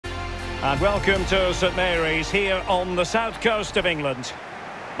And welcome to St Mary's here on the south coast of England.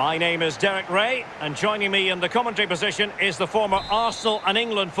 My name is Derek Ray, and joining me in the commentary position is the former Arsenal and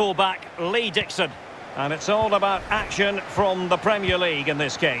England fullback Lee Dixon. And it's all about action from the Premier League in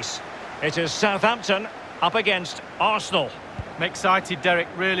this case. It is Southampton up against Arsenal. I'm excited, Derek.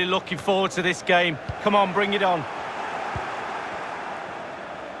 Really looking forward to this game. Come on, bring it on.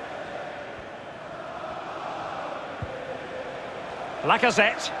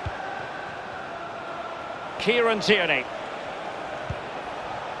 Lacazette. Kieran Tierney.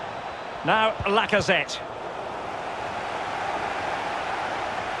 Now Lacazette.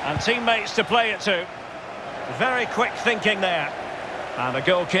 And teammates to play it to. Very quick thinking there. And a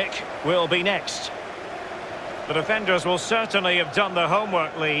goal kick will be next. The defenders will certainly have done their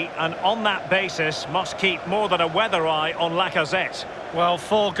homework, Lee, and on that basis must keep more than a weather eye on Lacazette. Well,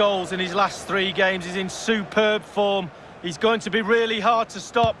 4 goals in his last 3 games. He's in superb form. He's going to be really hard to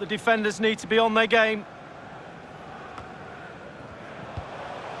stop. The defenders need to be on their game.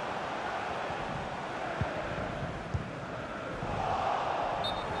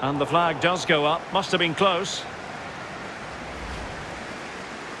 And the flag does go up. Must have been close.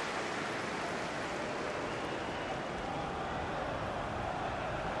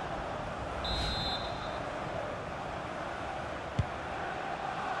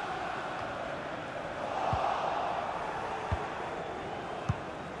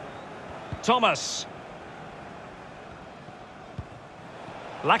 Thomas.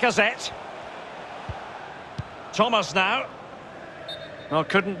 Lacazette. Thomas now. Well,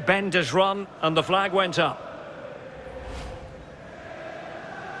 couldn't bend his run, and the flag went up.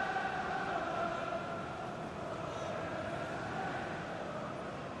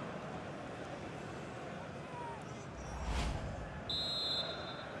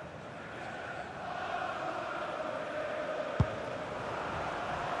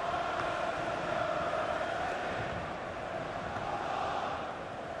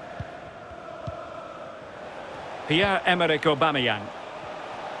 Pierre-Emerick Aubameyang.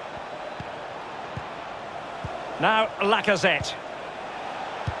 Now Lacazette.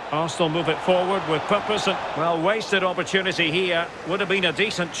 Arsenal move it forward with purpose and, well, wasted opportunity here. Would have been a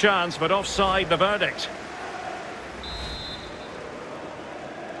decent chance, but offside the verdict.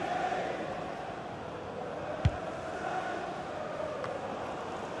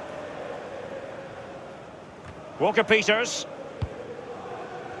 Walker-Peters.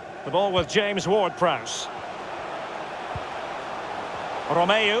 The ball with James Ward-Prowse.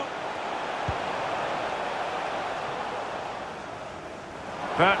 Romeu.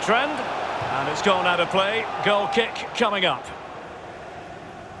 Bertrand, and it's gone out of play. Goal kick coming up.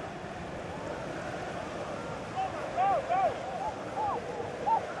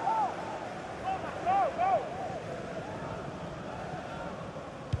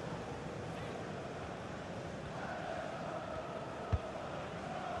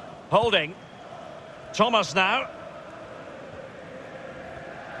 Holding. Thomas now.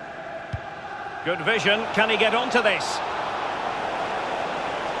 Good vision. Can he get onto this?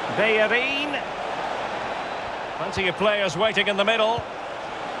 Bellerin. Plenty of players waiting in the middle.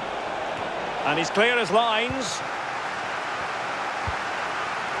 And he's clear as lines.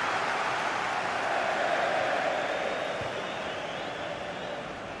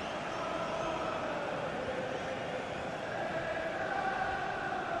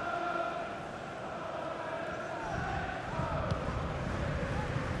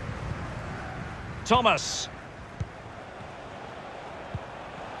 Thomas.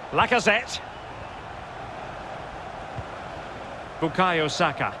 Lacazette. Bukayo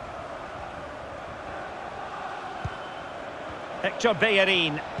Saka. Hector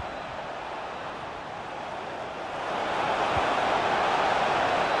Bellerin.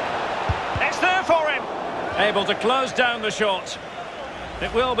 It's there for him. Able to close down the shot.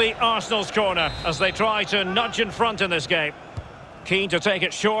 It will be Arsenal's corner as they try to nudge in front in this game. Keen to take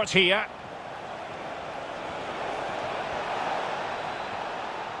it short here.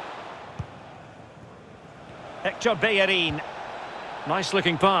 Hector Bellerin. Nice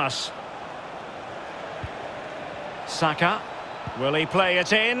looking pass. Saka. Will he play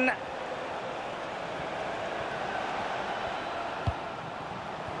it in?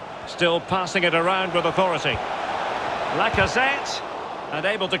 Still passing it around with authority. Lacazette. And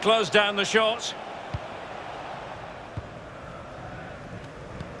able to close down the shot.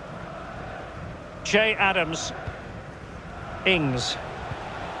 Che Adams. Ings.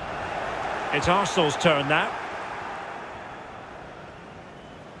 It's Arsenal's turn now.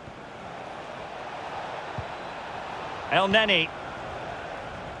 El Neni.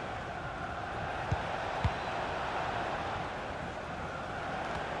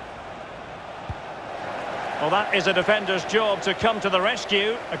 Well, that is a defender's job to come to the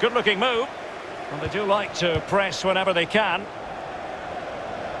rescue. A good-looking move. And they do like to press whenever they can.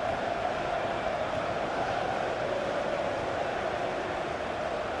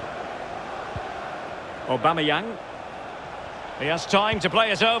 Aubameyang. He has time to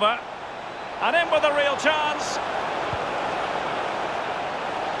play it over. And in with a real chance.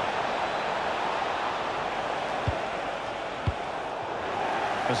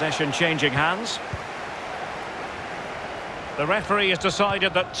 Possession changing hands. The referee has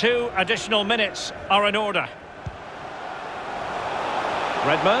decided that 2 additional minutes are in order.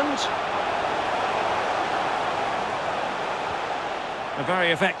 Redmond. A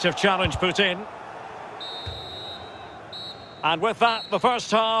very effective challenge put in. And with that, the first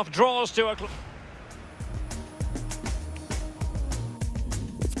half draws to a...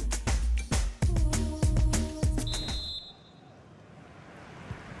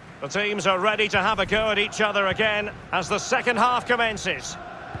 The teams are ready to have a go at each other again as the second half commences.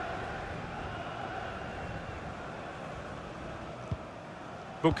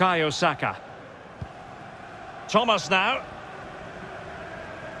 Bukayo Saka. Thomas now.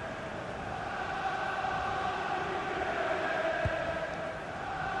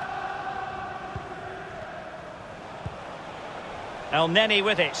 El Neni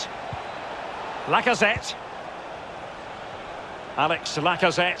with it. Lacazette. Alex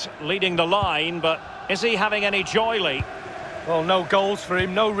Lacazette leading the line, but is he having any joy, Lee? Well, no goals for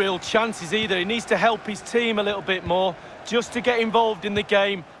him, no real chances either. He needs to help his team a little bit more, just to get involved in the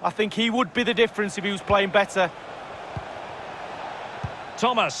game. I think he would be the difference if he was playing better.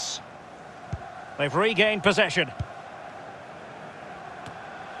 Thomas. They've regained possession.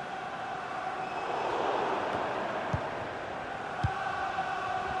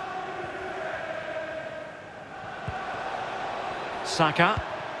 Saka.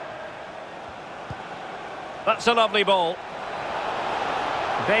 That's a lovely ball.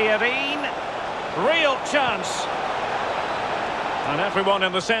 Bellerin. Real chance. And everyone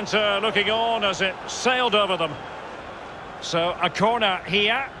in the centre looking on as it sailed over them. So a corner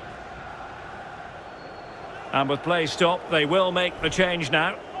here. And with play stopped, they will make the change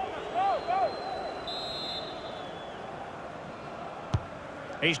now.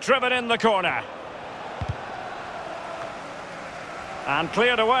 He's driven in the corner. And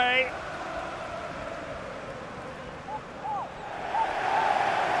cleared away.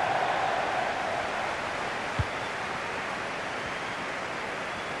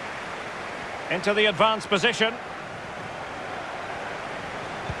 Into the advanced position.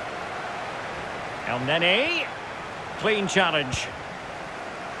 El Neni. Clean challenge.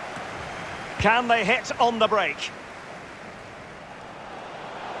 Can they hit on the break?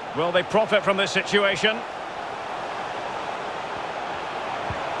 Will they profit from this situation?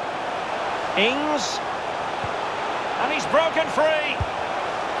 Ings. And he's broken free.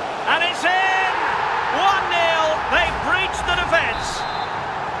 And it's in! 1-0. They've breached the defence.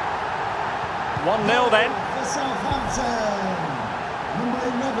 1-0 then. For Southampton, number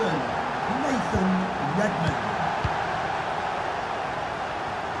 11, Nathan Redmond.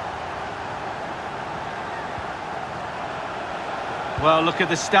 Well, look at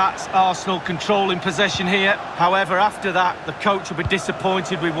the stats. Arsenal controlling possession here. However, after that, the coach will be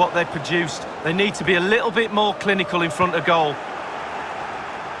disappointed with what they produced. They need to be a little bit more clinical in front of goal.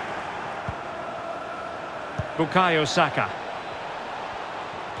 Bukayo Saka.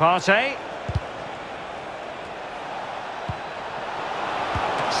 Partey.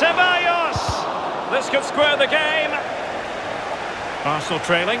 Ceballos! This could square the game. Arsenal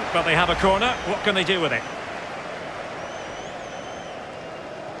trailing, but they have a corner. What can they do with it?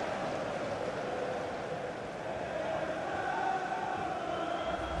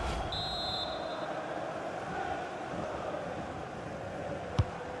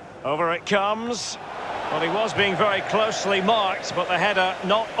 Over it comes. Well, he was being very closely marked, but the header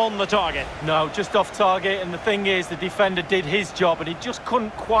not on the target. No, just off target, and the thing is, the defender did his job, and he just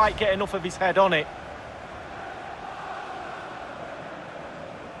couldn't quite get enough of his head on it.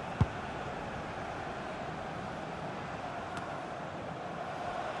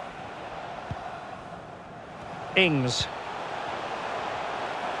 Ings.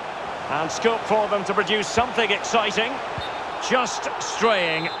 And scope for them to produce something exciting. Just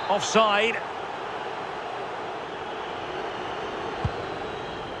straying offside.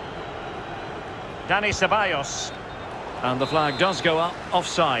 Dani Ceballos. And the flag does go up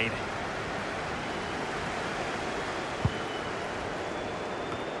offside.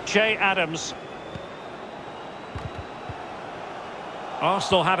 Che Adams.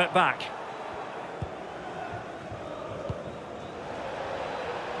 Arsenal have it back.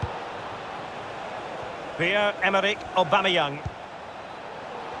 Pierre-Emerick Aubameyang.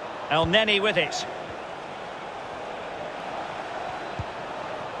 El Neni with it.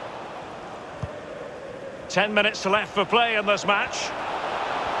 10 minutes left for play in this match.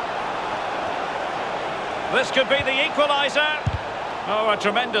 This could be the equaliser. Oh, a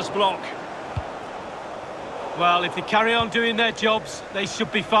tremendous block. Well, if they carry on doing their jobs, they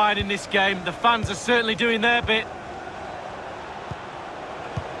should be fine in this game. The fans are certainly doing their bit.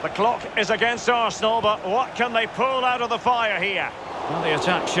 The clock is against Arsenal, but what can they pull out of the fire here? Well, the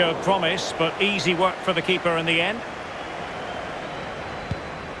attack showed promise, but easy work for the keeper in the end.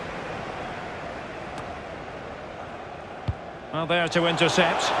 Well, there to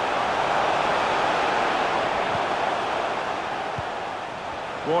intercept.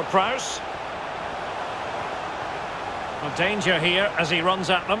 Ward-Prowse. A danger here as he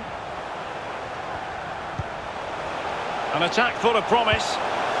runs at them. An attack full of promise.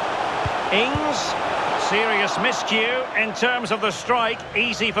 Ings. Serious miscue in terms of the strike.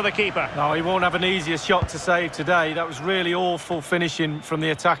 Easy for the keeper. No, he won't have an easier shot to save today. That was really awful finishing from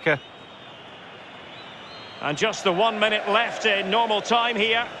the attacker. And just the 1 minute left in normal time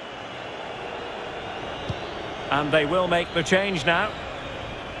here. And they will make the change now.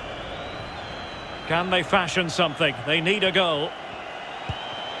 Can they fashion something? They need a goal.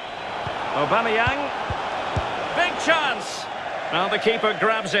 Aubameyang. Big chance. Well, the keeper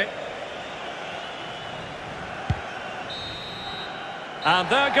grabs it. And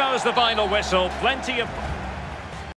there goes the final whistle. Plenty of...